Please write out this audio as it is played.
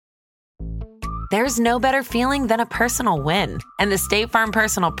There's no better feeling than a personal win, and the State Farm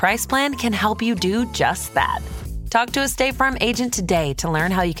Personal Price Plan can help you do just that. Talk to a State Farm agent today to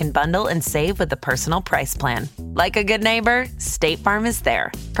learn how you can bundle and save with the Personal Price Plan. Like a good neighbor, State Farm is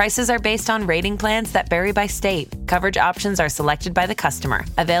there. Prices are based on rating plans that vary by state. Coverage options are selected by the customer.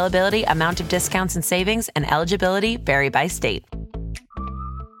 Availability, amount of discounts and savings, and eligibility vary by state.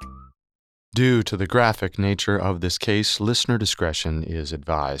 Due to the graphic nature of this case, listener discretion is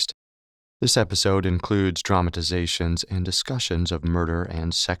advised. This episode includes dramatizations and discussions of murder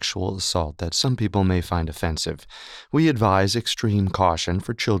and sexual assault that some people may find offensive. We advise extreme caution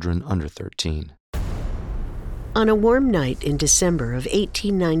for children under 13. On a warm night in December of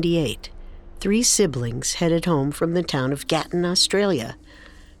 1898, 3 siblings headed home from the town of Gatton, Australia,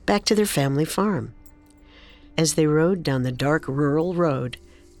 back to their family farm. As they rode down the dark rural road,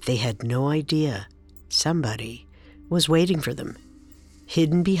 they had no idea somebody was waiting for them,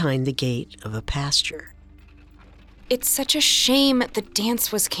 hidden behind the gate of a pasture. It's such a shame the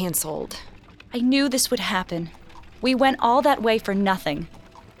dance was canceled. I knew this would happen. We went all that way for nothing.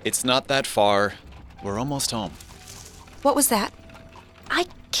 It's not that far. We're almost home. What was that? I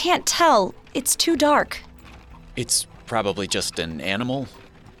can't tell. It's too dark. It's probably just an animal.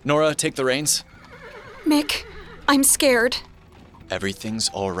 Nora, take the reins. Mick, I'm scared. Everything's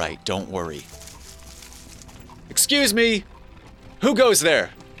all right. Don't worry. Excuse me. Who goes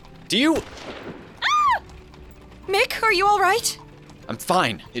there? Do you? Ah! Mick, are you all right? I'm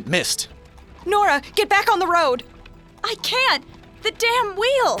fine. It missed. Nora, get back on the road. I can't. The damn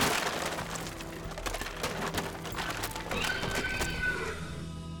wheel.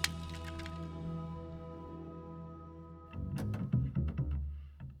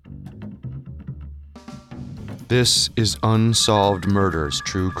 This is Unsolved Murders,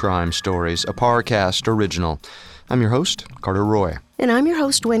 True Crime Stories, a Parcast original. I'm your host, Carter Roy. And I'm your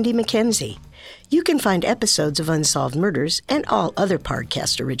host, Wendy McKenzie. You can find episodes of Unsolved Murders and all other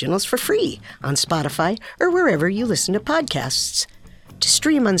Parcast originals for free on Spotify or wherever you listen to podcasts. To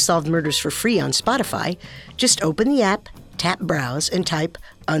stream Unsolved Murders for free on Spotify, just open the app, tap Browse, and type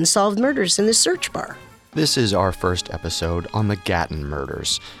Unsolved Murders in the search bar. This is our first episode on the Gatton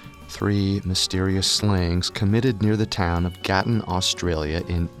murders. 3 mysterious slayings committed near the town of Gatton, Australia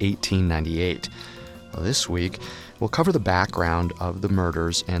in 1898. This week, we'll cover the background of the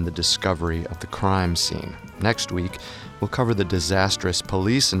murders and the discovery of the crime scene. Next week, we'll cover the disastrous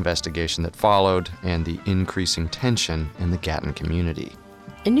police investigation that followed and the increasing tension in the Gatton community.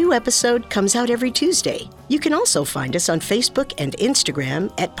 A new episode comes out every Tuesday. You can also find us on Facebook and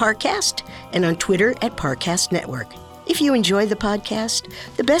Instagram at Parcast and on Twitter at Parcast Network. If you enjoy the podcast,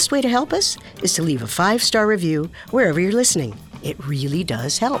 the best way to help us is to leave a 5-star review wherever you're listening. It really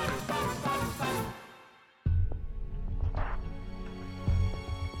does help.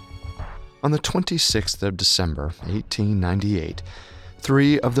 On the 26th of December, 1898,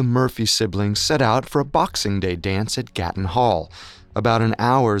 3 of the Murphy siblings set out for a Boxing Day dance at Gatton Hall, about an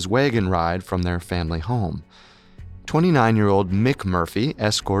hour's wagon ride from their family home. 29-year-old Mick Murphy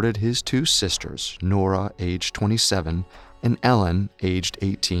escorted his 2 sisters, Nora, aged 27, and Ellen, aged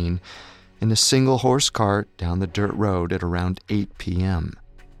 18, in a single-horse cart down the dirt road at around 8 p.m.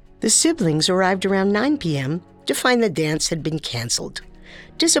 The siblings arrived around 9 p.m. to find the dance had been canceled.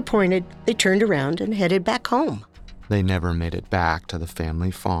 Disappointed, they turned around and headed back home. They never made it back to the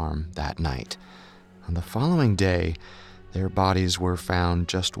family farm that night. On the following day, their bodies were found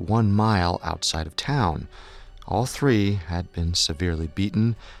just 1 mile outside of town. All 3 had been severely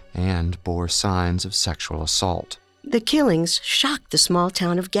beaten and bore signs of sexual assault. The killings shocked the small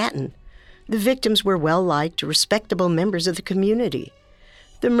town of Gatton. The victims were well-liked, respectable members of the community.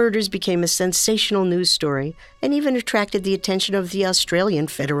 The murders became a sensational news story and even attracted the attention of the Australian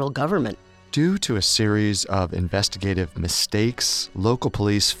federal government. Due to a series of investigative mistakes, local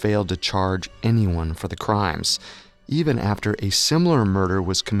police failed to charge anyone for the crimes, even after a similar murder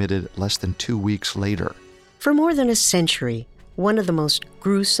was committed less than 2 weeks later. For more than a century, one of the most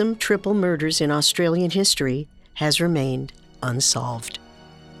gruesome triple murders in Australian history has remained unsolved.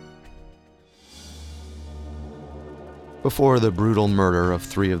 Before the brutal murder of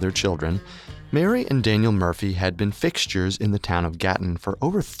 3 of their children, Mary and Daniel Murphy had been fixtures in the town of Gatton for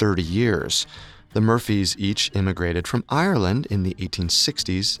over 30 years. The Murphys each immigrated from Ireland in the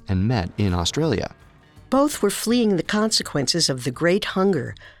 1860s and met in Australia. Both were fleeing the consequences of the Great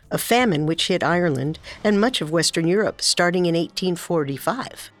Hunger, a famine which hit Ireland and much of Western Europe starting in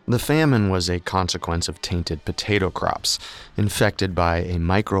 1845. The famine was a consequence of tainted potato crops, infected by a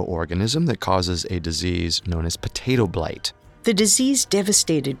microorganism that causes a disease known as potato blight. The disease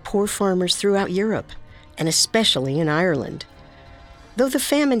devastated poor farmers throughout Europe, and especially in Ireland. Though the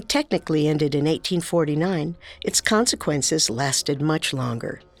famine technically ended in 1849, its consequences lasted much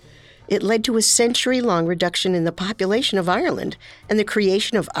longer. It led to a century-long reduction in the population of Ireland and the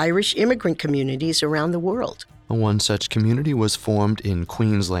creation of Irish immigrant communities around the world. One such community was formed in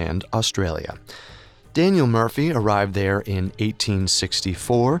Queensland, Australia. Daniel Murphy arrived there in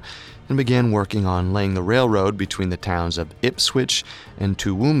 1864 and began working on laying the railroad between the towns of Ipswich and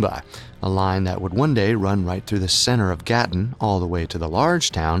Toowoomba, a line that would one day run right through the center of Gatton all the way to the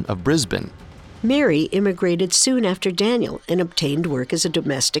large town of Brisbane. Mary immigrated soon after Daniel and obtained work as a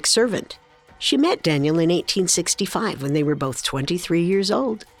domestic servant. She met Daniel in 1865 when they were both 23 years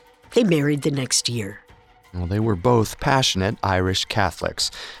old. They married the next year. Well, they were both passionate Irish Catholics,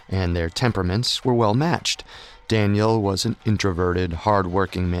 and their temperaments were well matched. Daniel was an introverted,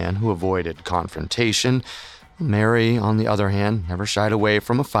 hard-working man who avoided confrontation. Mary, on the other hand, never shied away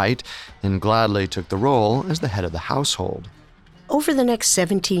from a fight and gladly took the role as the head of the household. Over the next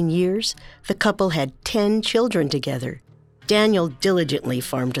 17 years, the couple had 10 children together. Daniel diligently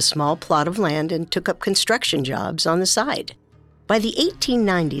farmed a small plot of land and took up construction jobs on the side. By the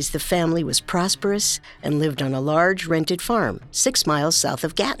 1890s, the family was prosperous and lived on a large rented farm 6 miles south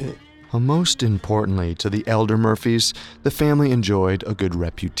of Gatton. Most importantly to the elder Murphys, the family enjoyed a good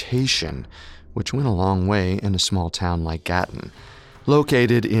reputation, which went a long way in a small town like Gatton.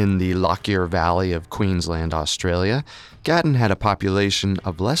 Located in the Lockyer Valley of Queensland, Australia, Gatton had a population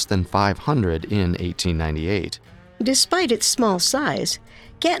of less than 500 in 1898. Despite its small size,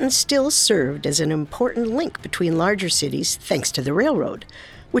 Gatton still served as an important link between larger cities thanks to the railroad,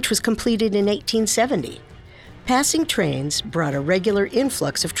 which was completed in 1870. Passing trains brought a regular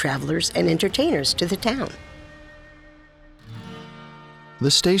influx of travelers and entertainers to the town. The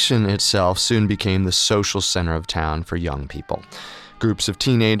station itself soon became the social center of town for young people. Groups of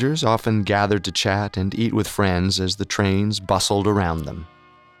teenagers often gathered to chat and eat with friends as the trains bustled around them.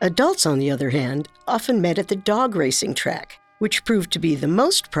 Adults, on the other hand, often met at the dog racing track, which proved to be the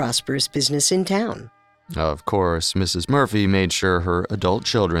most prosperous business in town. Of course, Mrs. Murphy made sure her adult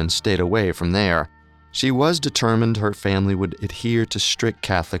children stayed away from there. She was determined her family would adhere to strict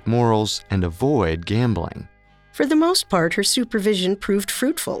Catholic morals and avoid gambling. For the most part, her supervision proved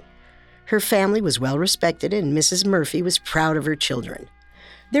fruitful. Her family was well respected, and Mrs. Murphy was proud of her children.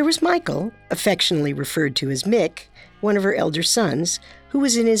 There was Michael, affectionately referred to as Mick, one of her elder sons, who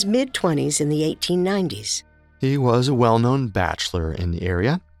was in his mid-20s in the 1890s. He was a well-known bachelor in the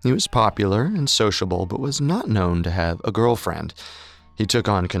area. He was popular and sociable, but was not known to have a girlfriend. He took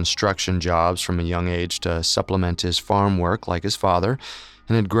on construction jobs from a young age to supplement his farm work like his father,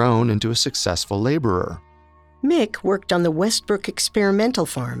 and had grown into a successful laborer. Mick worked on the Westbrook Experimental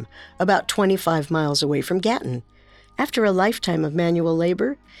Farm, about 25 miles away from Gatton. After a lifetime of manual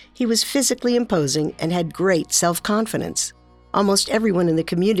labor, he was physically imposing and had great self-confidence. Almost everyone in the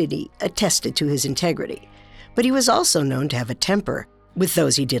community attested to his integrity, but he was also known to have a temper with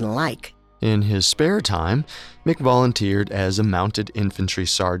those he didn't like. In his spare time, Mick volunteered as a mounted infantry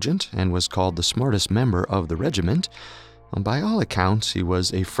sergeant and was called the smartest member of the regiment. By all accounts, he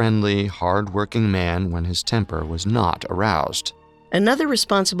was a friendly, hard-working man when his temper was not aroused. Another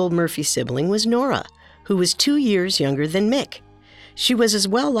responsible Murphy sibling was Nora, who was 2 years younger than Mick. She was as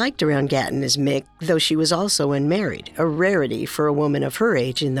well liked around Gatton as Mick, though she was also unmarried, a rarity for a woman of her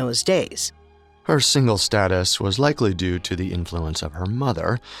age in those days. Her single status was likely due to the influence of her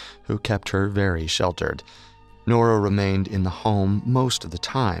mother, who kept her very sheltered. Nora remained in the home most of the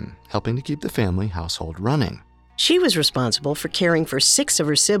time, helping to keep the family household running. She was responsible for caring for 6 of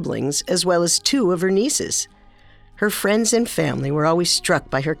her siblings, as well as 2 of her nieces. Her friends and family were always struck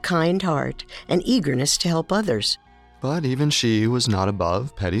by her kind heart and eagerness to help others. But even she was not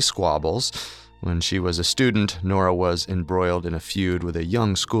above petty squabbles. When she was a student, Nora was embroiled in a feud with a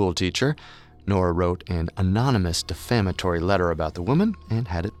young school teacher. Nora wrote an anonymous defamatory letter about the woman and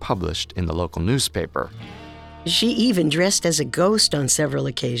had it published in the local newspaper. She even dressed as a ghost on several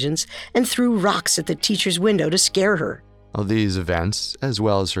occasions and threw rocks at the teacher's window to scare her. These events, as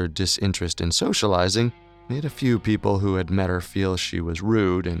well as her disinterest in socializing, made a few people who had met her feel she was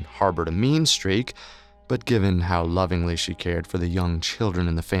rude and harbored a mean streak, but given how lovingly she cared for the young children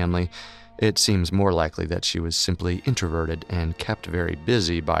in the family, it seems more likely that she was simply introverted and kept very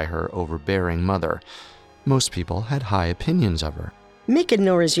busy by her overbearing mother. Most people had high opinions of her. Mick and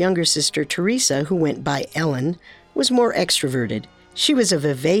Nora's younger sister, Teresa, who went by Ellen, was more extroverted. She was a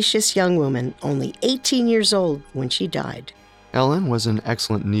vivacious young woman, only 18 years old when she died. Ellen was an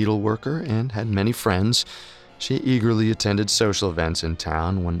excellent needleworker and had many friends. She eagerly attended social events in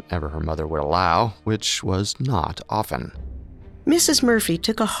town whenever her mother would allow, which was not often. Mrs. Murphy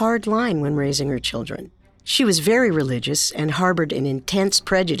took a hard line when raising her children. She was very religious and harbored an intense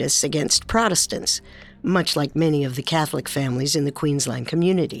prejudice against Protestants, much like many of the Catholic families in the Queensland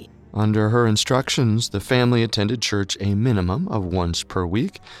community. Under her instructions, the family attended church a minimum of once per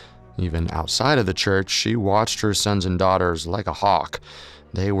week. Even outside of the church, she watched her sons and daughters like a hawk.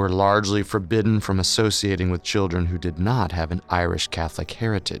 They were largely forbidden from associating with children who did not have an Irish Catholic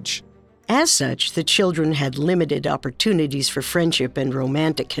heritage. As such, the children had limited opportunities for friendship and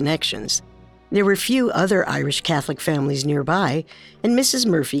romantic connections. There were few other Irish Catholic families nearby, and Mrs.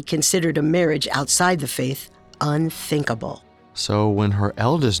 Murphy considered a marriage outside the faith unthinkable. So when her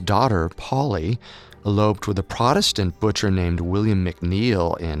eldest daughter, Polly, eloped with a Protestant butcher named William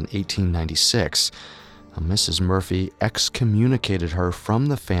McNeil in 1896, Mrs. Murphy excommunicated her from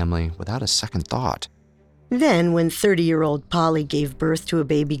the family without a second thought. Then, when 30-year-old Polly gave birth to a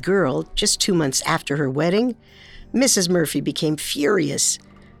baby girl just 2 months after her wedding, Mrs. Murphy became furious.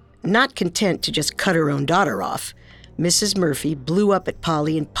 Not content to just cut her own daughter off, Mrs. Murphy blew up at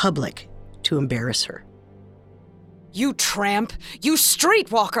Polly in public to embarrass her. You tramp! You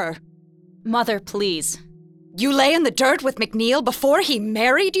streetwalker! Mother, please. You lay in the dirt with McNeil before he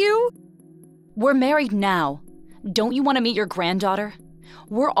married you? We're married now. Don't you want to meet your granddaughter?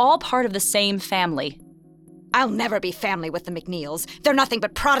 We're all part of the same family. I'll never be family with the McNeils. They're nothing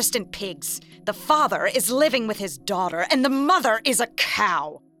but Protestant pigs. The father is living with his daughter, and the mother is a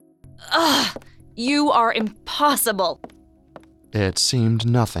cow. Ugh! You are impossible. It seemed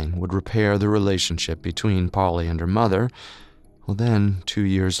nothing would repair the relationship between Polly and her mother. Well, then, 2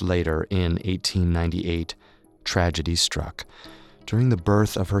 years later, in 1898, tragedy struck. During the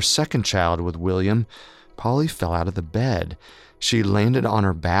birth of her second child with William, Polly fell out of the bed. She landed on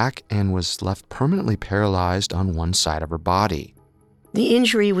her back and was left permanently paralyzed on one side of her body. The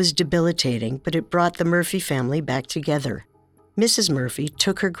injury was debilitating, but it brought the Murphy family back together. Mrs. Murphy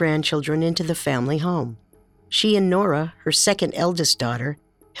took her grandchildren into the family home. She and Nora, her second eldest daughter,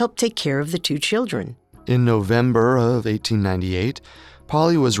 helped take care of the 2 children. In November of 1898,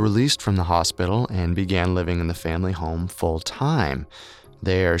 Polly was released from the hospital and began living in the family home full-time.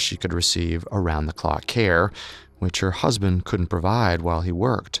 There, she could receive around-the-clock care, which her husband couldn't provide while he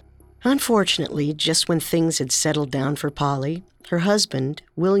worked. Unfortunately, just when things had settled down for Polly, her husband,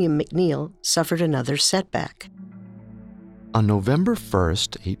 William McNeil, suffered another setback. On November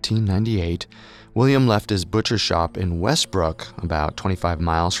 1st, 1898, William left his butcher shop in Westbrook, about 25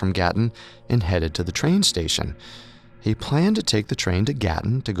 miles from Gatton, and headed to the train station. He planned to take the train to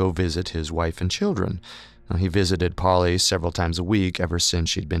Gatton to go visit his wife and children. He visited Polly several times a week ever since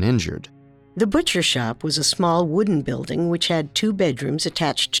she'd been injured. The butcher shop was a small wooden building which had 2 bedrooms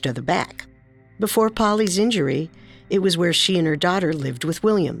attached to the back. Before Polly's injury, it was where she and her daughter lived with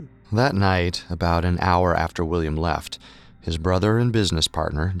William. That night, about an hour after William left, his brother and business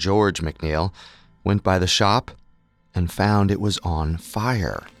partner, George McNeil, went by the shop and found it was on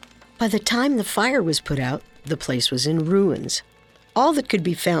fire. By the time the fire was put out, the place was in ruins. All that could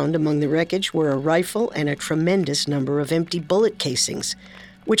be found among the wreckage were a rifle and a tremendous number of empty bullet casings,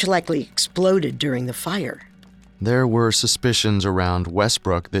 which likely exploded during the fire. There were suspicions around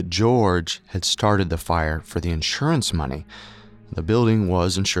Westbrook that George had started the fire for the insurance money. The building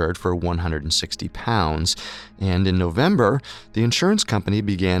was insured for £160, and in November, the insurance company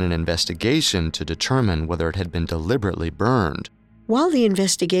began an investigation to determine whether it had been deliberately burned. While the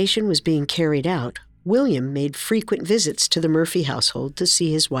investigation was being carried out, William made frequent visits to the Murphy household to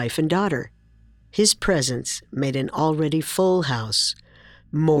see his wife and daughter. His presence made an already full house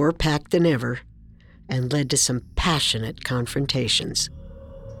more packed than ever and led to some passionate confrontations.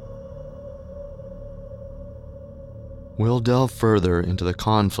 We'll delve further into the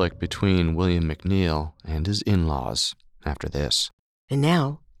conflict between William McNeil and his in-laws after this. And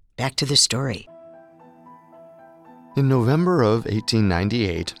now, back to the story. In November of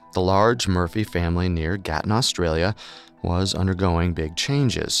 1898, the large Murphy family near Gatton, Australia, was undergoing big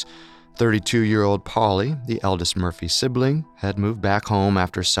changes. 32-year-old Polly, the eldest Murphy sibling, had moved back home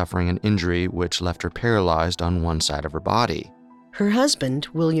after suffering an injury which left her paralyzed on one side of her body. Her husband,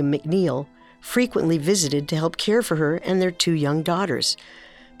 William McNeil, frequently visited to help care for her and their 2 young daughters,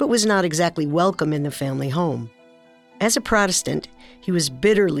 but was not exactly welcome in the family home. As a Protestant, he was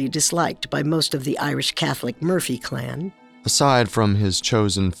bitterly disliked by most of the Irish Catholic Murphy clan. Aside from his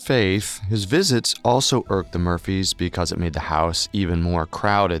chosen faith, his visits also irked the Murphys because it made the house even more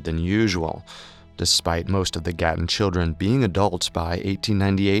crowded than usual. Despite most of the Gatton children being adults by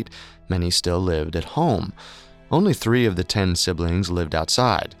 1898, many still lived at home. Only 3 of the 10 siblings lived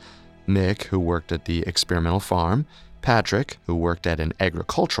outside. Mick, who worked at the experimental farm, Patrick, who worked at an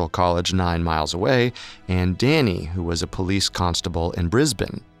agricultural college 9 miles away, and Danny, who was a police constable in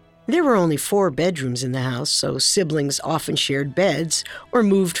Brisbane. There were only 4 bedrooms in the house, so siblings often shared beds or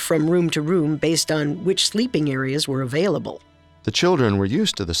moved from room to room based on which sleeping areas were available. The children were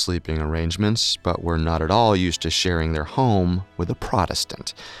used to the sleeping arrangements, but were not at all used to sharing their home with a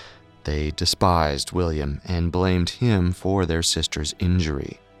Protestant. They despised William and blamed him for their sister's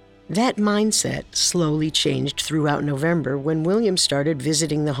injury. That mindset slowly changed throughout November when William started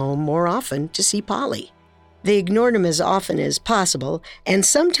visiting the home more often to see Polly. They ignored him as often as possible and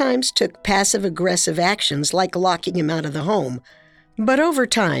sometimes took passive-aggressive actions like locking him out of the home, but over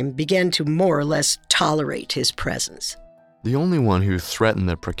time began to more or less tolerate his presence. The only one who threatened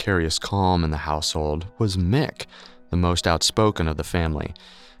the precarious calm in the household was Mick, the most outspoken of the family.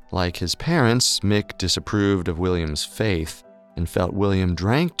 Like his parents, Mick disapproved of William's faith and felt William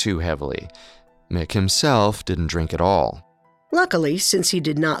drank too heavily. Mick himself didn't drink at all. Luckily, since he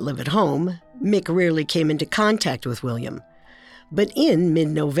did not live at home, Mick rarely came into contact with William. But in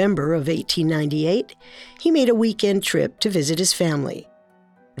mid-November of 1898, he made a weekend trip to visit his family.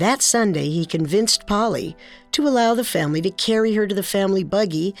 That Sunday, he convinced Polly to allow the family to carry her to the family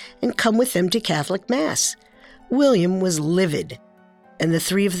buggy and come with them to Catholic Mass. William was livid, and the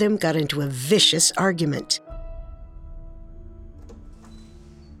 3 of them got into a vicious argument.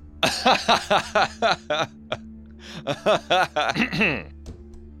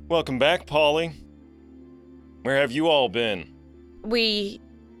 Welcome back, Polly. Where have you all been? We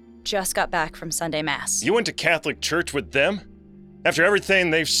just got back from Sunday Mass. You went to Catholic church with them? After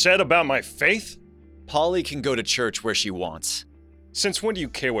everything they've said about my faith? Polly can go to church where she wants. Since when do you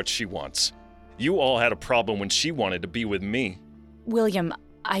care what she wants? You all had a problem when she wanted to be with me. William,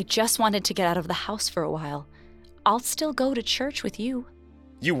 I just wanted to get out of the house for a while. I'll still go to church with you.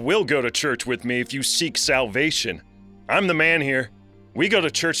 You will go to church with me if you seek salvation. I'm the man here. We go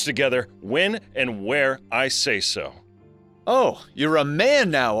to church together when and where I say so. Oh, you're a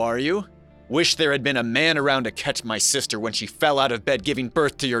man now, are you? Wish there had been a man around to catch my sister when she fell out of bed giving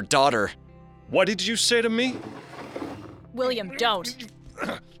birth to your daughter. What did you say to me? William, don't.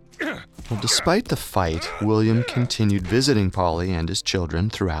 Well, despite the fight, William continued visiting Polly and his children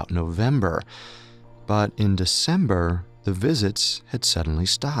throughout November. But in December, the visits had suddenly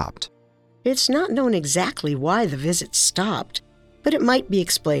stopped. It's not known exactly why the visits stopped, but it might be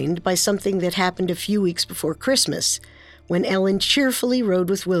explained by something that happened a few weeks before Christmas, when Ellen cheerfully rode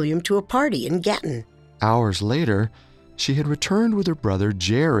with William to a party in Gatton. Hours later, she had returned with her brother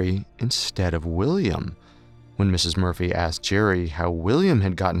Jerry instead of William. When Mrs. Murphy asked Jerry how William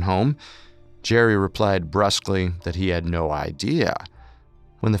had gotten home, Jerry replied brusquely that he had no idea.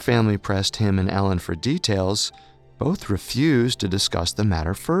 When the family pressed him and Ellen for details, both refused to discuss the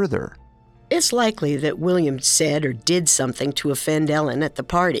matter further. It's likely that William said or did something to offend Ellen at the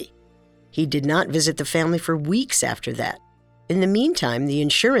party. He did not visit the family for weeks after that. In the meantime, the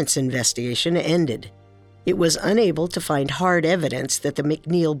insurance investigation ended. It was unable to find hard evidence that the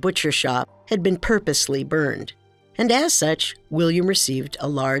McNeil butcher shop had been purposely burned, and as such, William received a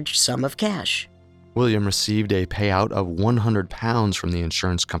large sum of cash. William received a payout of £100 from the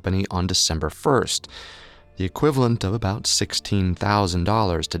insurance company on December 1st, the equivalent of about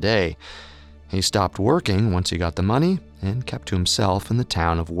 $16,000 today. He stopped working once he got the money and kept to himself in the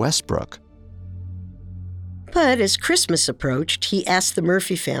town of Westbrook. But as Christmas approached, he asked the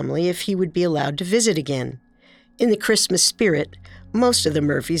Murphy family if he would be allowed to visit again. In the Christmas spirit, most of the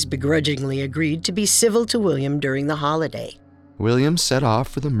Murphys begrudgingly agreed to be civil to William during the holiday. William set off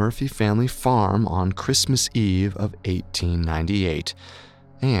for the Murphy family farm on Christmas Eve of 1898,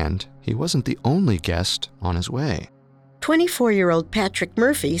 and he wasn't the only guest on his way. 24-year-old Patrick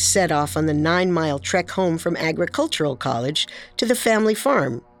Murphy set off on the 9-mile trek home from agricultural college to the family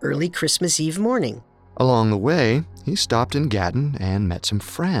farm early Christmas Eve morning. Along the way, he stopped in Gatton and met some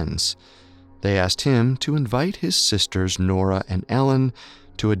friends. They asked him to invite his sisters Nora and Ellen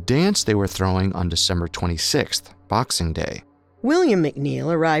to a dance they were throwing on December 26th, Boxing Day. William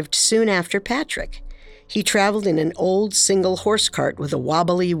McNeil arrived soon after Patrick. He traveled in an old single horse cart with a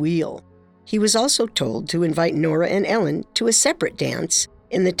wobbly wheel. He was also told to invite Nora and Ellen to a separate dance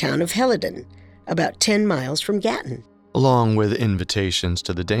in the town of Helidon, about 10 miles from Gatton. Along with invitations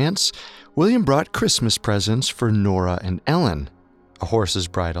to the dance, William brought Christmas presents for Nora and Ellen, a horse's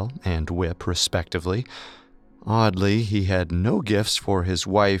bridle and whip, respectively. Oddly, he had no gifts for his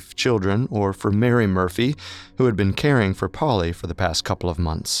wife, children, or for Mary Murphy, who had been caring for Polly for the past couple of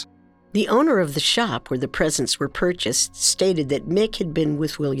months. The owner of the shop where the presents were purchased stated that Mick had been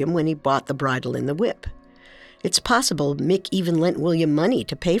with William when he bought the bridle and the whip. It's possible Mick even lent William money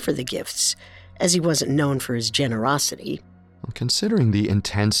to pay for the gifts, as he wasn't known for his generosity. Considering the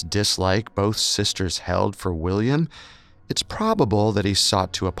intense dislike both sisters held for William, It's probable that he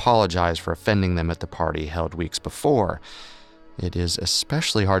sought to apologize for offending them at the party held weeks before. It is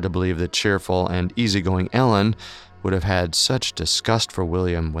especially hard to believe that cheerful and easygoing Ellen would have had such disgust for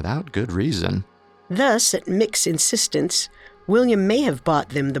William without good reason. Thus, at Mick's insistence, William may have bought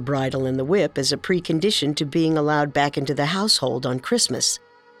them the bridle and the whip as a precondition to being allowed back into the household on Christmas.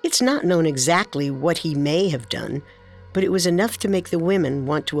 It's not known exactly what he may have done, but it was enough to make the women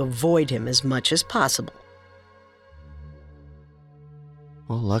want to avoid him as much as possible.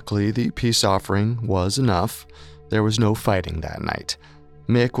 Well, luckily, the peace offering was enough. There was no fighting that night.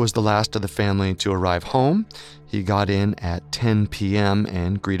 Mick was the last of the family to arrive home. He got in at 10 p.m.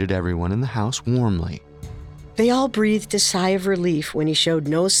 and greeted everyone in the house warmly. They all breathed a sigh of relief when he showed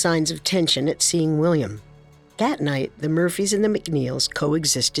no signs of tension at seeing William. That night, the Murphys and the McNeils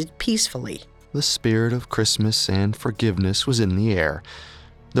coexisted peacefully. The spirit of Christmas and forgiveness was in the air.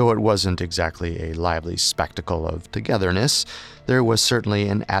 Though it wasn't exactly a lively spectacle of togetherness, there was certainly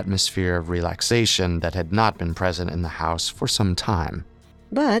an atmosphere of relaxation that had not been present in the house for some time.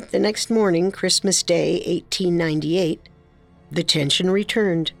 But the next morning, Christmas Day, 1898, the tension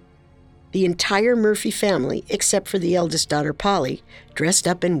returned. The entire Murphy family, except for the eldest daughter, Polly, dressed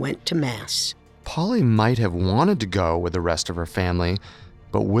up and went to Mass. Polly might have wanted to go with the rest of her family,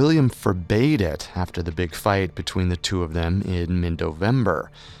 but William forbade it after the big fight between the two of them in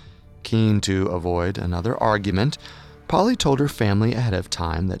mid-November. Keen to avoid another argument, Polly told her family ahead of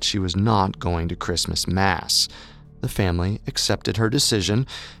time that she was not going to Christmas Mass. The family accepted her decision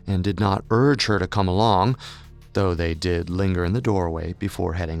and did not urge her to come along, though they did linger in the doorway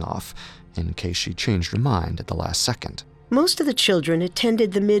before heading off, in case she changed her mind at the last second. Most of the children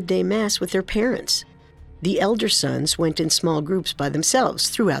attended the midday Mass with their parents. The elder sons went in small groups by themselves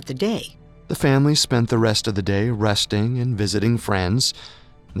throughout the day. The family spent the rest of the day resting and visiting friends.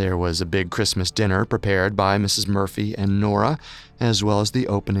 There was a big Christmas dinner prepared by Mrs. Murphy and Nora, as well as the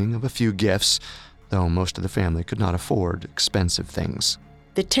opening of a few gifts, though most of the family could not afford expensive things.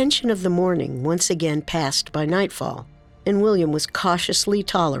 The tension of the morning once again passed by nightfall, and William was cautiously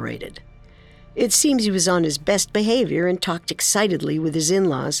tolerated. It seems he was on his best behavior and talked excitedly with his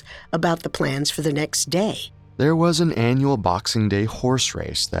in-laws about the plans for the next day. There was an annual Boxing Day horse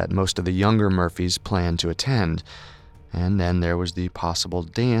race that most of the younger Murphys planned to attend, and then there was the possible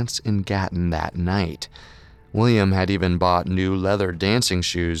dance in Gatton that night. William had even bought new leather dancing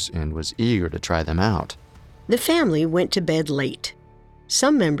shoes and was eager to try them out. The family went to bed late.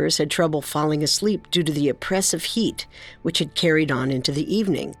 Some members had trouble falling asleep due to the oppressive heat, which had carried on into the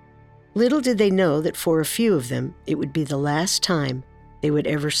evening. Little did they know that for a few of them, it would be the last time they would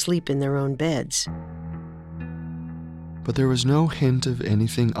ever sleep in their own beds. But there was no hint of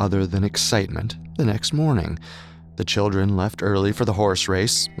anything other than excitement the next morning. The children left early for the horse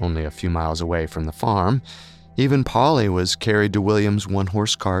race, only a few miles away from the farm. Even Polly was carried to William's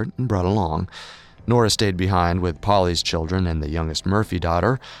one-horse cart and brought along. Nora stayed behind with Polly's children and the youngest Murphy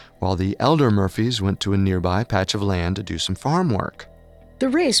daughter, while the elder Murphys went to a nearby patch of land to do some farm work. The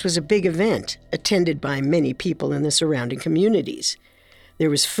race was a big event, attended by many people in the surrounding communities.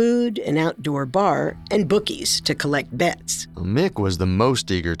 There was food, an outdoor bar, and bookies to collect bets. Mick was the most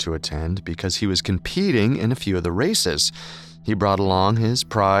eager to attend because he was competing in a few of the races. He brought along his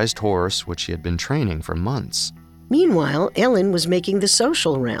prized horse, which he had been training for months. Meanwhile, Ellen was making the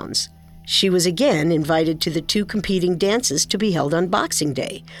social rounds. She was again invited to the two competing dances to be held on Boxing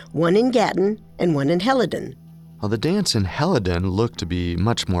Day, one in Gatton and one in Helidon. Well, the dance in Helidon looked to be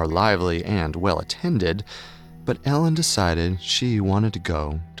much more lively and well-attended, but Ellen decided she wanted to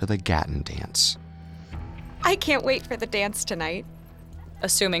go to the Gatton dance. I can't wait for the dance tonight.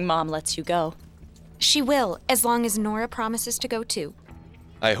 Assuming Mom lets you go. She will, as long as Nora promises to go too.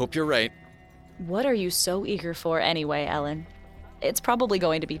 I hope you're right. What are you so eager for anyway, Ellen? It's probably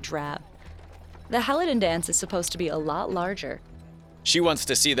going to be drab. The Helidon dance is supposed to be a lot larger. She wants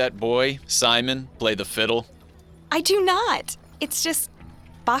to see that boy, Simon, play the fiddle. I do not. It's just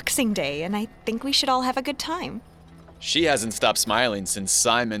Boxing Day, and I think we should all have a good time. She hasn't stopped smiling since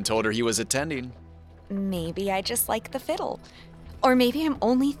Simon told her he was attending. Maybe I just like the fiddle. Or maybe I'm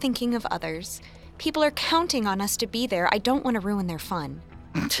only thinking of others. People are counting on us to be there. I don't want to ruin their fun.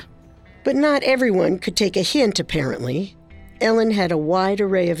 But not everyone could take a hint, apparently. Ellen had a wide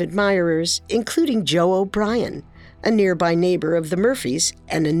array of admirers, including Joe O'Brien, a nearby neighbor of the Murphys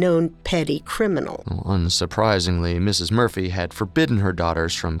and a known petty criminal. Well, unsurprisingly, Mrs. Murphy had forbidden her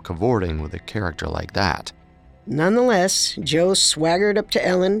daughters from cavorting with a character like that. Nonetheless, Joe swaggered up to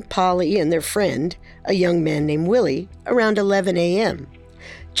Ellen, Polly, and their friend, a young man named Willie, around 11 a.m.,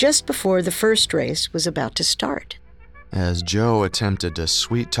 just before the first race was about to start. As Joe attempted to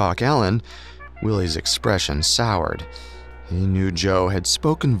sweet-talk Ellen, Willie's expression soured. He knew Joe had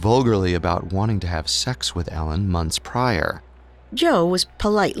spoken vulgarly about wanting to have sex with Ellen months prior. Joe was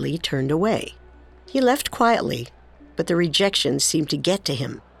politely turned away. He left quietly, but the rejection seemed to get to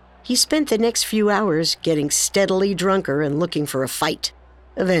him. He spent the next few hours getting steadily drunker and looking for a fight.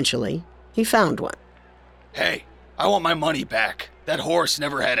 Eventually, he found one. Hey, I want my money back. That horse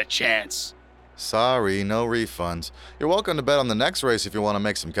never had a chance. Sorry, no refunds. You're welcome to bet on the next race if you want to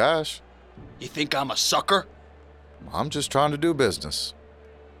make some cash. You think I'm a sucker? I'm just trying to do business.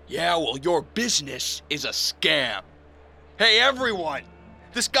 Yeah, well, your business is a scam. Hey, everyone!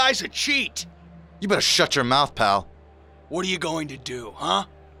 This guy's a cheat! You better shut your mouth, pal. What are you going to do, huh?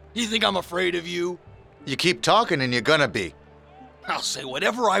 You think I'm afraid of you? You keep talking and you're gonna be. I'll say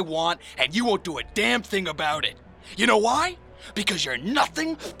whatever I want, and you won't do a damn thing about it. You know why? Because you're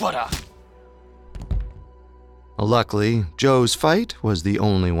nothing but a... Luckily, Joe's fight was the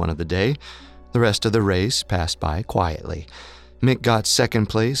only one of the day. The rest of the race passed by quietly. Mick got second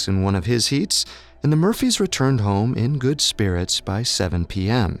place in one of his heats, and the Murphys returned home in good spirits by 7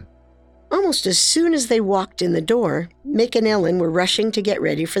 p.m. Almost as soon as they walked in the door, Mick and Ellen were rushing to get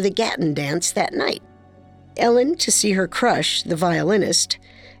ready for the Gatton dance that night. Ellen to see her crush, the violinist,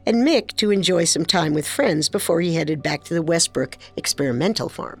 and Mick to enjoy some time with friends before he headed back to the Westbrook experimental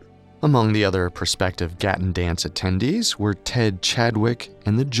farm. Among the other prospective Gatton dance attendees were Ted Chadwick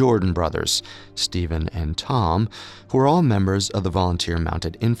and the Jordan brothers, Stephen and Tom, who were all members of the volunteer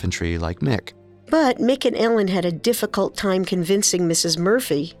mounted infantry like Mick. But Mick and Ellen had a difficult time convincing Mrs.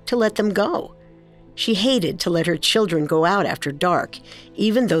 Murphy to let them go. She hated to let her children go out after dark,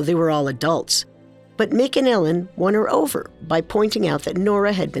 even though they were all adults. But Mick and Ellen won her over by pointing out that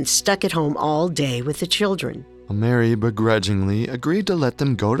Nora had been stuck at home all day with the children. Mary begrudgingly agreed to let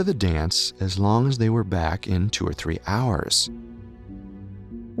them go to the dance as long as they were back in 2 or 3 hours.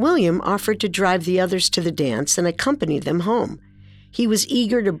 William offered to drive the others to the dance and accompany them home. He was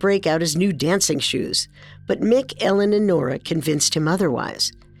eager to break out his new dancing shoes, but Mick, Ellen, and Nora convinced him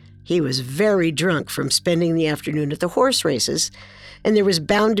otherwise. He was very drunk from spending the afternoon at the horse races, and there was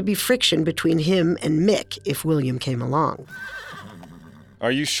bound to be friction between him and Mick if William came along.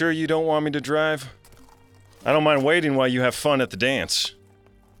 Are you sure you don't want me to drive? I don't mind waiting while you have fun at the dance.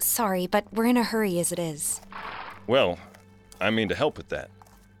 Sorry, but we're in a hurry as it is. Well, I mean to help with that.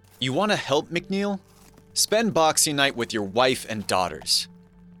 You want to help, McNeil? Spend Boxing Night with your wife and daughters.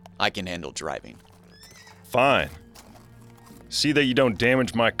 I can handle driving. Fine. See that you don't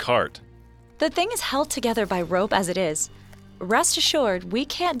damage my cart. The thing is held together by rope as it is. Rest assured, we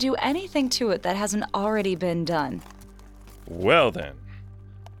can't do anything to it that hasn't already been done. Well then,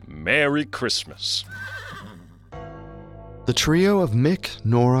 Merry Christmas. The trio of Mick,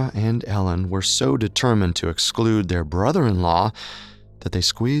 Nora, and Ellen were so determined to exclude their brother-in-law that they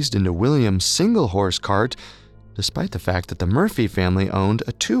squeezed into William's single-horse cart, despite the fact that the Murphy family owned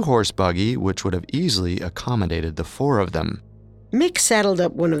a 2-horse buggy which would have easily accommodated the 4 of them. Mick saddled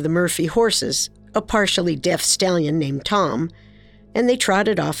up one of the Murphy horses, a partially deaf stallion named Tom, and they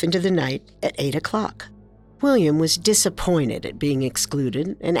trotted off into the night at 8 o'clock. William was disappointed at being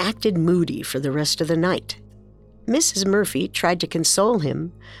excluded and acted moody for the rest of the night. Mrs. Murphy tried to console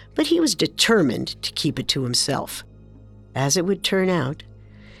him, but he was determined to keep it to himself. As it would turn out,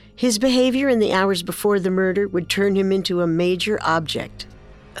 his behavior in the hours before the murder would turn him into a major object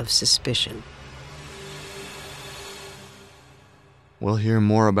of suspicion. We'll hear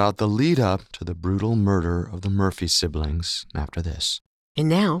more about the lead-up to the brutal murder of the Murphy siblings after this. And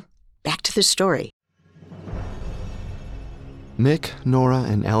now, back to the story. Mick, Nora,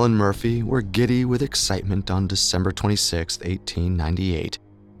 and Ellen Murphy were giddy with excitement on December 26, 1898.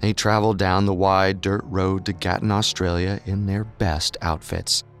 They traveled down the wide dirt road to Gatton, Australia in their best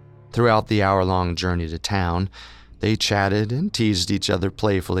outfits. Throughout the hour-long journey to town, they chatted and teased each other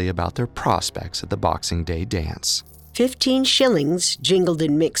playfully about their prospects at the Boxing Day dance. 15 shillings jingled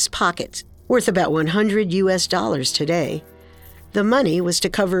in Mick's pockets, worth about $100 today. The money was to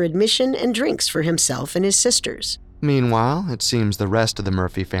cover admission and drinks for himself and his sisters. Meanwhile, it seems the rest of the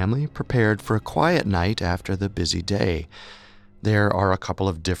Murphy family prepared for a quiet night after the busy day. There are a couple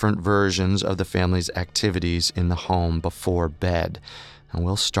of different versions of the family's activities in the home before bed, and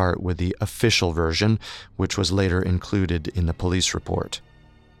we'll start with the official version, which was later included in the police report.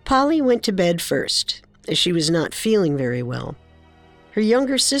 Polly went to bed first, as she was not feeling very well. Her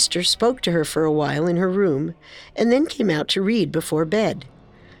younger sister spoke to her for a while in her room, and then came out to read before bed.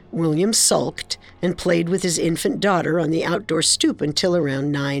 William sulked and played with his infant daughter on the outdoor stoop until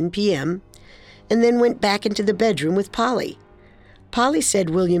around 9 p.m., and then went back into the bedroom with Polly. Polly said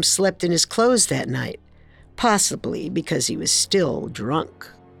William slept in his clothes that night, possibly because he was still drunk.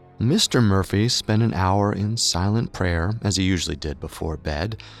 Mr. Murphy spent an hour in silent prayer, as he usually did before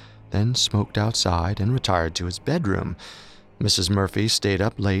bed, then smoked outside and retired to his bedroom. Mrs. Murphy stayed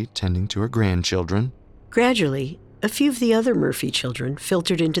up late tending to her grandchildren. Gradually, a few of the other Murphy children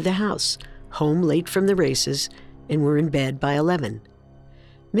filtered into the house, home late from the races, and were in bed by 11.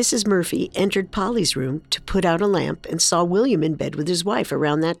 Mrs. Murphy entered Polly's room to put out a lamp and saw William in bed with his wife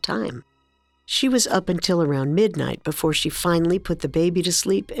around that time. She was up until around midnight before she finally put the baby to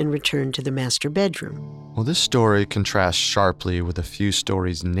sleep and returned to the master bedroom. Well, this story contrasts sharply with a few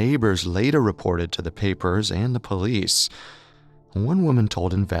stories neighbors later reported to the papers and the police. One woman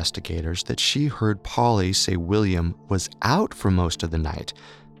told investigators that she heard Polly say William was out for most of the night,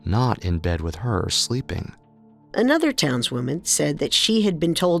 not in bed with her sleeping. Another townswoman said that she had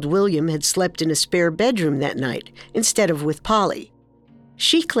been told William had slept in a spare bedroom that night instead of with Polly.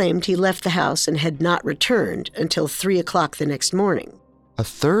 She claimed he left the house and had not returned until 3 o'clock the next morning. A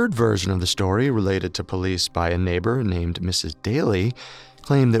third version of the story, related to police by a neighbor named Mrs. Daly,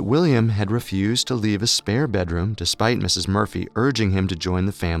 claimed that William had refused to leave a spare bedroom despite Mrs. Murphy urging him to join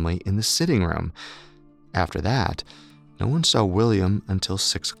the family in the sitting room. After that, no one saw William until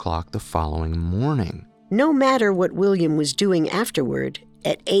 6 o'clock the following morning. No matter what William was doing afterward,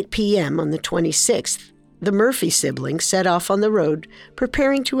 at 8 p.m. on the 26th, the Murphy siblings set off on the road,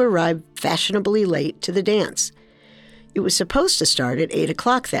 preparing to arrive fashionably late to the dance. It was supposed to start at 8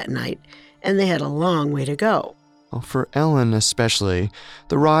 o'clock that night, and they had a long way to go. Well, for Ellen especially,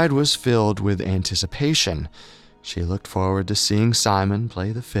 the ride was filled with anticipation. She looked forward to seeing Simon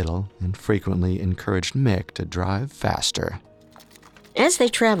play the fiddle and frequently encouraged Mick to drive faster. As they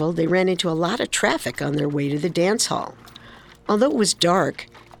traveled, they ran into a lot of traffic on their way to the dance hall. Although it was dark,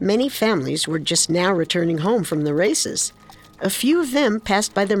 many families were just now returning home from the races. A few of them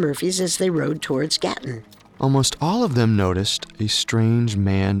passed by the Murphys as they rode towards Gatton. Almost all of them noticed a strange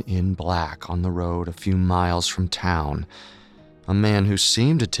man in black on the road a few miles from town. A man who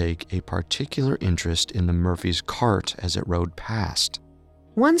seemed to take a particular interest in the Murphys' cart as it rode past.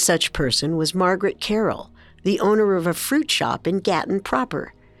 One such person was Margaret Carroll, the owner of a fruit shop in Gatton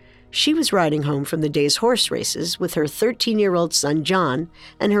proper. She was riding home from the day's horse races with her 13-year-old son John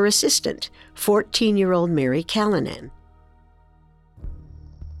and her assistant, 14-year-old Mary Callanan.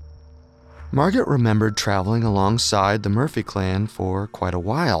 Margaret remembered traveling alongside the Murphy clan for quite a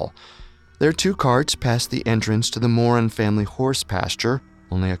while. Their 2 carts passed the entrance to the Moran family horse pasture,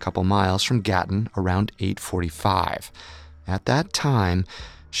 only a couple miles from Gatton, around 8:45. At that time,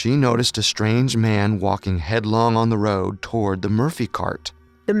 she noticed a strange man walking headlong on the road toward the Murphy cart.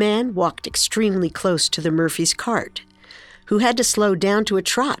 The man walked extremely close to the Murphys' cart, who had to slow down to a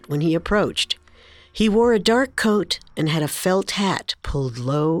trot when he approached. He wore a dark coat and had a felt hat pulled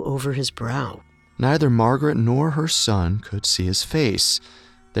low over his brow. Neither Margaret nor her son could see his face.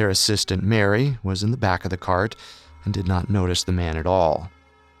 Their assistant, Mary, was in the back of the cart and did not notice the man at all.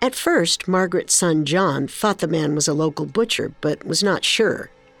 At first, Margaret's son John thought the man was a local butcher, but was not sure.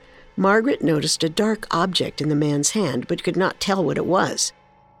 Margaret noticed a dark object in the man's hand, but could not tell what it was.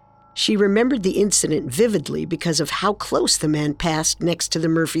 She remembered the incident vividly because of how close the man passed next to the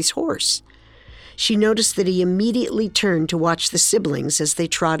Murphys' horse. She noticed that he immediately turned to watch the siblings as they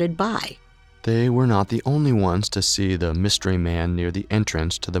trotted by. They were not the only ones to see the mystery man near the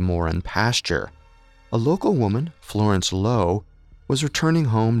entrance to the Moran pasture. A local woman, Florence Lowe, was returning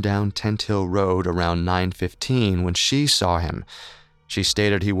home down Tent Hill Road around 9:15 when she saw him. She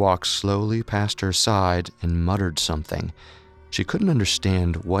stated he walked slowly past her side and muttered something. She couldn't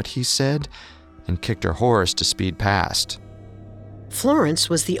understand what he said and kicked her horse to speed past. Florence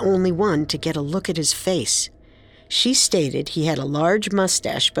was the only one to get a look at his face. She stated he had a large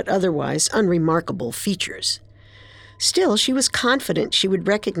mustache but otherwise unremarkable features. Still, she was confident she would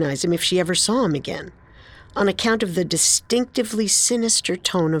recognize him if she ever saw him again, on account of the distinctively sinister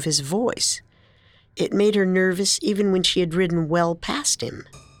tone of his voice. It made her nervous even when she had ridden well past him.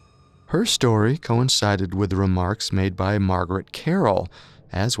 Her story coincided with the remarks made by Margaret Carroll,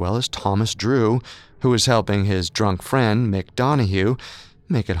 as well as Thomas Drew, who was helping his drunk friend, Mick Donahue,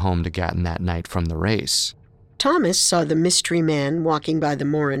 make it home to Gatton that night from the race. Thomas saw the mystery man walking by the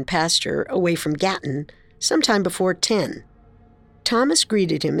Moran pasture away from Gatton sometime before 10. Thomas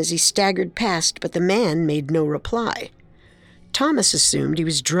greeted him as he staggered past, but the man made no reply. Thomas assumed he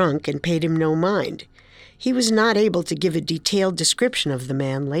was drunk and paid him no mind. He was not able to give a detailed description of the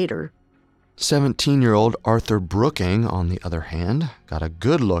man later. 17-year-old Arthur Brooking, on the other hand, got a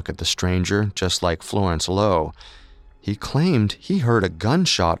good look at the stranger, just like Florence Lowe. He claimed he heard a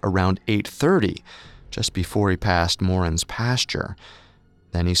gunshot around 8:30, just before he passed Moran's pasture.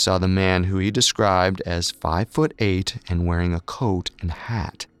 Then he saw the man who he described as 5'8" and wearing a coat and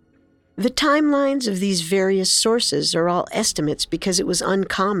hat. The timelines of these various sources are all estimates because it was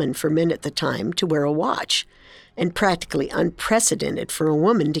uncommon for men at the time to wear a watch, and practically unprecedented for a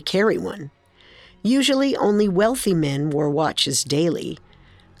woman to carry one. Usually only wealthy men wore watches daily.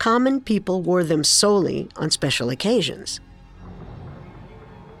 Common people wore them solely on special occasions.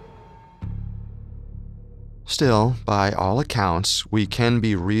 Still, by all accounts, we can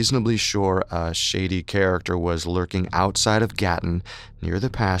be reasonably sure a shady character was lurking outside of Gatton, near the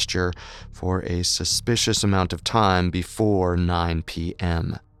pasture, for a suspicious amount of time before 9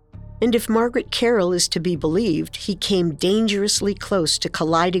 p.m. And if Margaret Carroll is to be believed, he came dangerously close to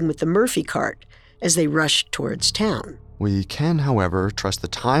colliding with the Murphy cart as they rushed towards town. We can, however, trust the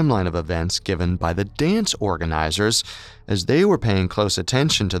timeline of events given by the dance organizers, as they were paying close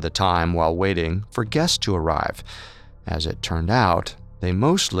attention to the time while waiting for guests to arrive. As it turned out, they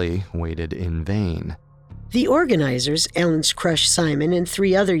mostly waited in vain. The organizers, Ellen's crush Simon and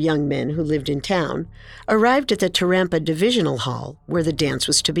 3 other young men who lived in town, arrived at the Tarampa Divisional Hall, where the dance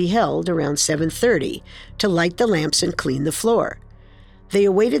was to be held, around 7:30, to light the lamps and clean the floor. They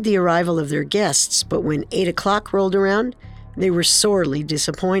awaited the arrival of their guests, but when 8 o'clock rolled around, they were sorely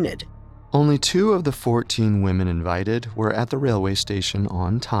disappointed. Only 2 of the 14 women invited were at the railway station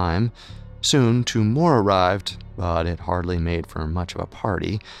on time. Soon 2 more arrived, but it hardly made for much of a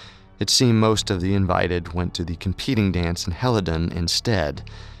party. It seemed most of the invited went to the competing dance in Helidon instead.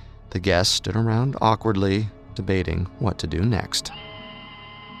 The guests stood around awkwardly, debating what to do next.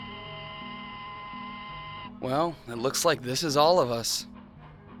 Well, it looks like this is all of us.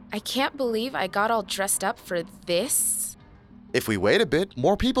 I can't believe I got all dressed up for this. If we wait a bit,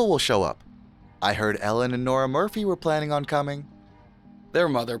 more people will show up. I heard Ellen and Nora Murphy were planning on coming. Their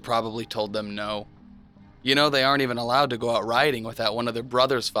mother probably told them no. You know, they aren't even allowed to go out riding without one of their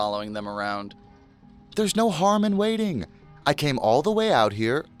brothers following them around. There's no harm in waiting. I came all the way out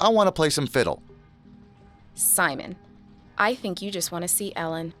here. I want to play some fiddle. Simon, I think you just want to see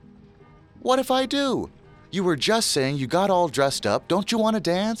Ellen. What if I do? You were just saying you got all dressed up. Don't you want to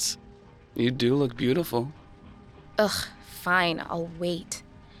dance? You do look beautiful. Ugh, fine, I'll wait.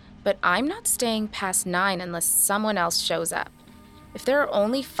 But I'm not staying past 9 unless someone else shows up. If there are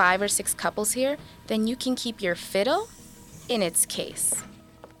only 5 or 6 couples here, then you can keep your fiddle in its case.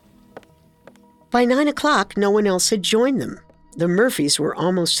 By 9 o'clock, no one else had joined them. The Murphys were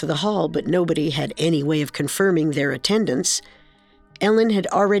almost to the hall, but nobody had any way of confirming their attendance. Ellen had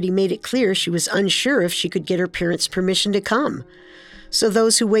already made it clear she was unsure if she could get her parents' permission to come, so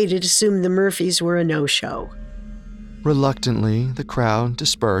those who waited assumed the Murphys were a no-show. Reluctantly, the crowd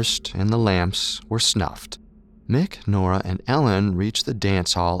dispersed and the lamps were snuffed. Mick, Nora, and Ellen reached the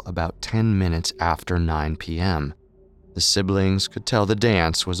dance hall about 10 minutes after 9 p.m. The siblings could tell the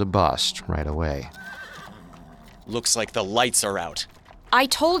dance was a bust right away. Looks like the lights are out. I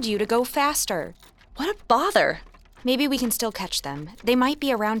told you to go faster. What a bother. Maybe we can still catch them. They might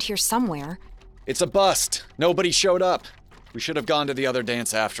be around here somewhere. It's a bust. Nobody showed up. We should have gone to the other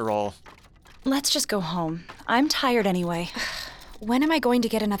dance after all. Let's just go home. I'm tired anyway. When am I going to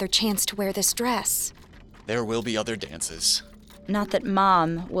get another chance to wear this dress? There will be other dances. Not that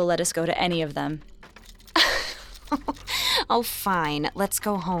Mom will let us go to any of them. Oh, fine. Let's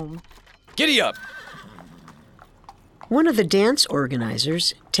go home. Giddy up! One of the dance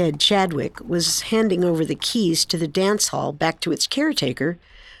organizers, Ted Chadwick, was handing over the keys to the dance hall back to its caretaker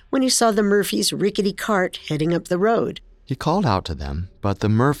when he saw the Murphys' rickety cart heading up the road. He called out to them, but the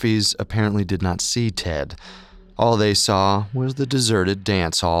Murphys apparently did not see Ted. All they saw was the deserted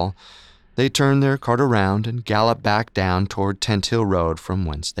dance hall. They turned their cart around and galloped back down toward Tent Hill Road from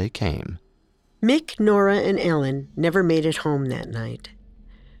whence they came. Mick, Nora, and Ellen never made it home that night.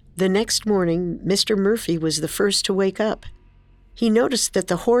 The next morning, Mr. Murphy was the first to wake up. He noticed that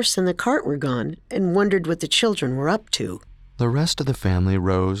the horse and the cart were gone and wondered what the children were up to. The rest of the family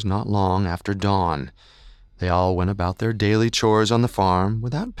rose not long after dawn. They all went about their daily chores on the farm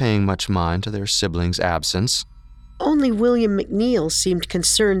without paying much mind to their siblings' absence. Only William McNeil seemed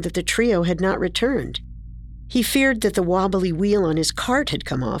concerned that the trio had not returned. He feared that the wobbly wheel on his cart had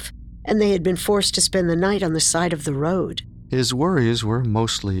come off, and they had been forced to spend the night on the side of the road. His worries were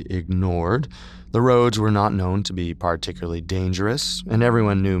mostly ignored. The roads were not known to be particularly dangerous, and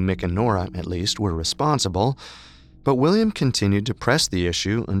everyone knew Mick and Nora, at least, were responsible. But William continued to press the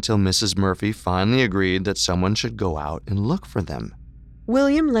issue until Mrs. Murphy finally agreed that someone should go out and look for them.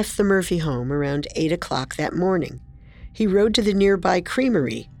 William left the Murphy home around 8 o'clock that morning. He rode to the nearby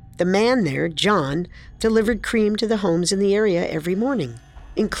creamery. The man there, John, delivered cream to the homes in the area every morning,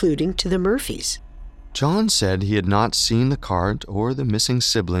 including to the Murphys. John said he had not seen the cart or the missing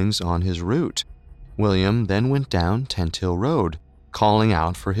siblings on his route. William then went down Tent Hill Road. calling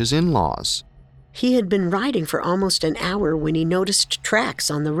out for his in-laws. He had been riding for almost an hour when he noticed tracks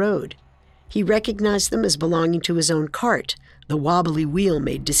on the road. He recognized them as belonging to his own cart. The wobbly wheel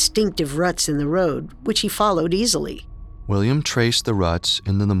made distinctive ruts in the road, which he followed easily. William traced the ruts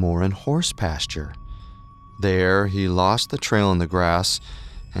into the moor and horse pasture. There, he lost the trail in the grass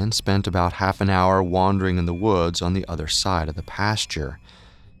and spent about half an hour wandering in the woods on the other side of the pasture.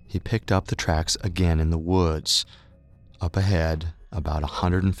 He picked up the tracks again in the woods. Up ahead, about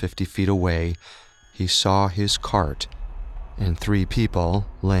 150 feet away, he saw his cart and 3 people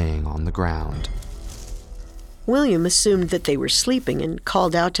laying on the ground. William assumed that they were sleeping and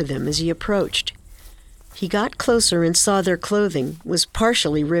called out to them as he approached. He got closer and saw their clothing was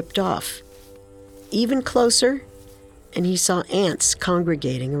partially ripped off. Even closer, and he saw ants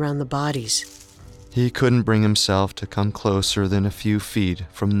congregating around the bodies. He couldn't bring himself to come closer than a few feet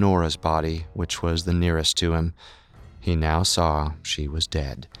from Nora's body, which was the nearest to him. He now saw she was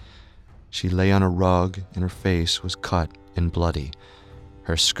dead. She lay on a rug, and her face was cut and bloody.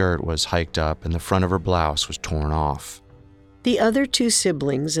 Her skirt was hiked up, and the front of her blouse was torn off. The other 2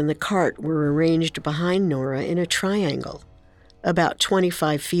 siblings in the cart were arranged behind Nora in a triangle, about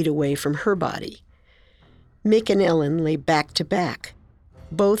 25 feet away from her body. Mick and Ellen lay back to back.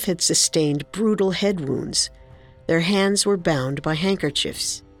 Both had sustained brutal head wounds. Their hands were bound by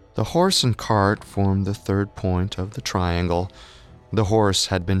handkerchiefs. The horse and cart formed the third point of the triangle. The horse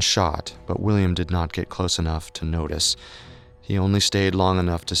had been shot, but William did not get close enough to notice. He only stayed long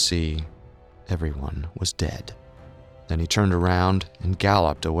enough to see everyone was dead. Then he turned around and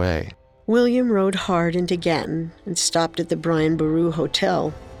galloped away. William rode hard into Gatton and stopped at the Brian Baru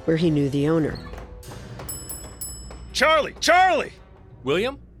Hotel, where he knew the owner. Charlie! Charlie!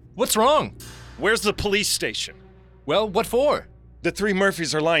 William? What's wrong? Where's the police station? Well, what for? The 3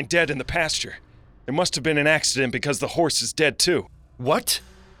 Murphys are lying dead in the pasture. There must have been an accident because the horse is dead too. What?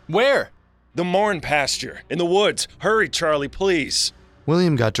 Where? The Morn pasture, in the woods. Hurry, Charlie, please.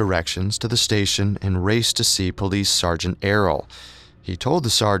 William got directions to the station and raced to see Police Sergeant Errol. He told the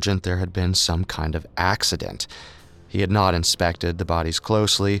sergeant there had been some kind of accident. He had not inspected the bodies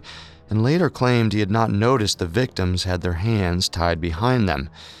closely, and later claimed he had not noticed the victims had their hands tied behind them.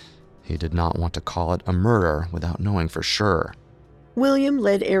 He did not want to call it a murder without knowing for sure. William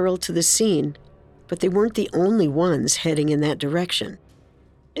led Errol to the scene, but they weren't the only ones heading in that direction.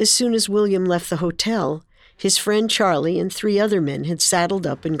 As soon as William left the hotel, his friend Charlie and 3 other men had saddled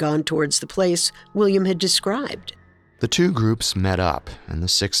up and gone towards the place William had described. The 2 groups met up, and the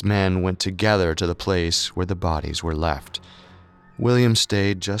 6 men went together to the place where the bodies were left. William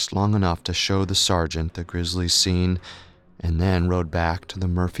stayed just long enough to show the sergeant the grisly scene, and then rode back to the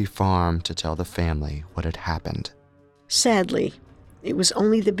Murphy farm to tell the family what had happened. Sadly, it was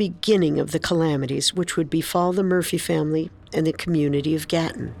only the beginning of the calamities which would befall the Murphy family and the community of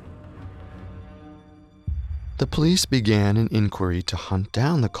Gatton. The police began an inquiry to hunt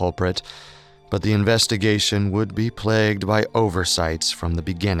down the culprit, but the investigation would be plagued by oversights from the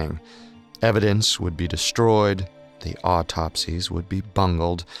beginning. Evidence would be destroyed, the autopsies would be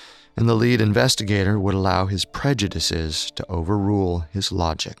bungled, and the lead investigator would allow his prejudices to overrule his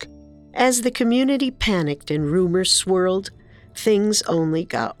logic. As the community panicked and rumors swirled, things only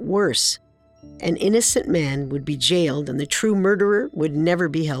got worse. An innocent man would be jailed and the true murderer would never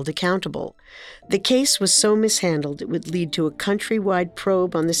be held accountable. The case was so mishandled it would lead to a countrywide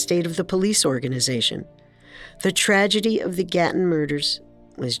probe on the state of the police organization. The tragedy of the Gatton murders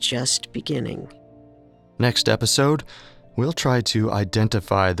was just beginning. Next episode, we'll try to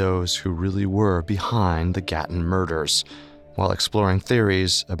identify those who really were behind the Gatton murders, while exploring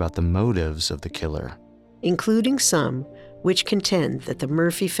theories about the motives of the killer, including some which contend that the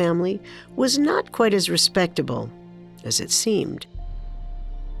Murphy family was not quite as respectable as it seemed.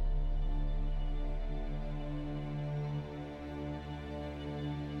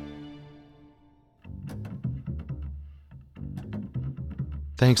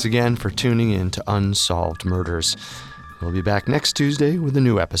 Thanks again for tuning in to Unsolved Murders. We'll be back next Tuesday with a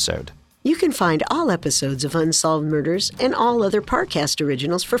new episode. You can find all episodes of Unsolved Murders and all other Parcast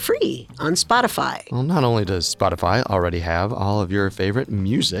originals for free on Spotify. Well, not only does Spotify already have all of your favorite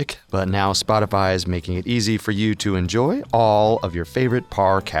music, but now Spotify is making it easy for you to enjoy all of your favorite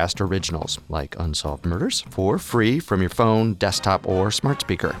Parcast originals, like Unsolved Murders, for free from your phone, desktop, or smart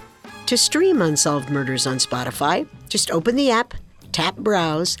speaker. To stream Unsolved Murders on Spotify, just open the app, tap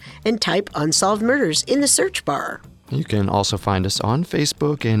Browse, and type Unsolved Murders in the search bar. You can also find us on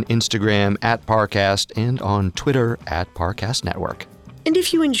Facebook and Instagram at Parcast and on Twitter at Parcast Network. And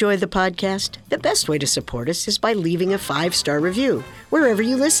if you enjoy the podcast, the best way to support us is by leaving a 5-star review wherever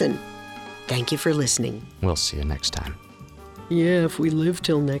you listen. Thank you for listening. We'll see you next time. Yeah, if we live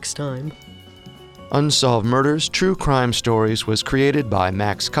till next time. Unsolved Murders True Crime Stories was created by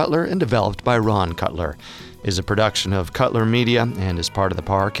Max Cutler and developed by Ron Cutler, is a production of Cutler Media and is part of the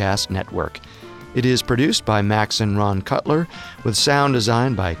Parcast Network. It is produced by Max and Ron Cutler, with sound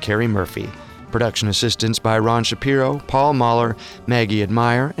design by Carrie Murphy. Production assistance by Ron Shapiro, Paul Mahler, Maggie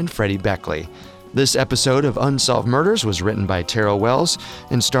Admire, and Freddie Beckley. This episode of Unsolved Murders was written by Terrell Wells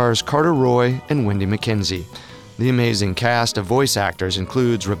and stars Carter Roy and Wendy McKenzie. The amazing cast of voice actors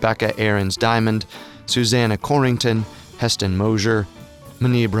includes Rebecca Ahrens-Diamond, Susanna Corrington, Heston Mosier,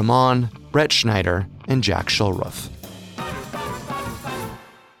 Manib Rahman, Brett Schneider, and Jack Shulroth.